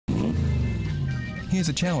Here's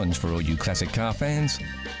a challenge for all you classic car fans.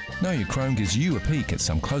 Know Your Chrome gives you a peek at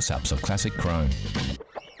some close-ups of classic chrome.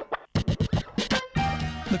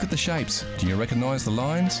 Look at the shapes. Do you recognise the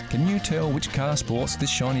lines? Can you tell which car sports this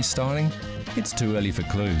shiny styling? It's too early for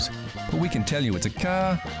clues, but we can tell you it's a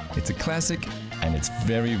car, it's a classic, and it's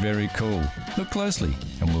very, very cool. Look closely,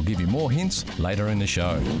 and we'll give you more hints later in the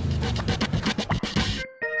show.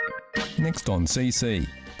 Next on CC,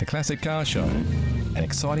 the Classic Car Show. An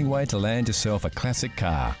exciting way to land yourself a classic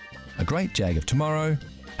car. A great jag of tomorrow,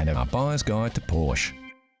 and our buyer's guide to Porsche.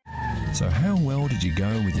 So how well did you go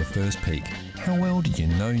with your first peek? How well did you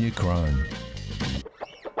know your chrome?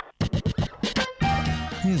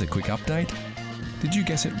 Here's a quick update. Did you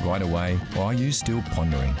guess it right away, or are you still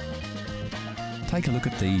pondering? Take a look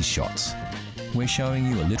at these shots. We're showing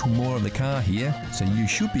you a little more of the car here, so you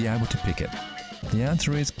should be able to pick it. The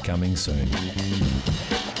answer is coming soon.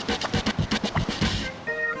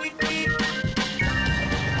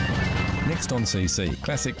 Next on CC,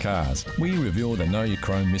 Classic Cars, we reveal the Know Your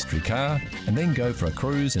Chrome mystery car and then go for a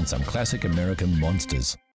cruise in some classic American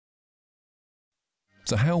monsters.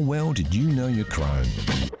 So how well did you know your chrome?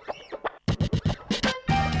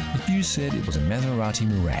 If you said it was a Maserati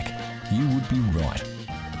Merak, you would be right.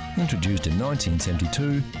 Introduced in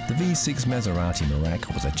 1972, the V6 Maserati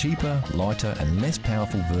Merak was a cheaper, lighter and less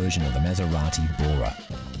powerful version of the Maserati Bora.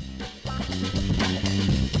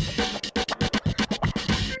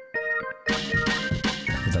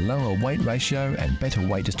 With a lower weight ratio and better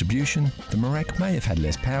weight distribution, the Merak may have had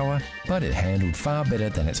less power, but it handled far better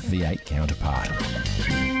than its V8 counterpart.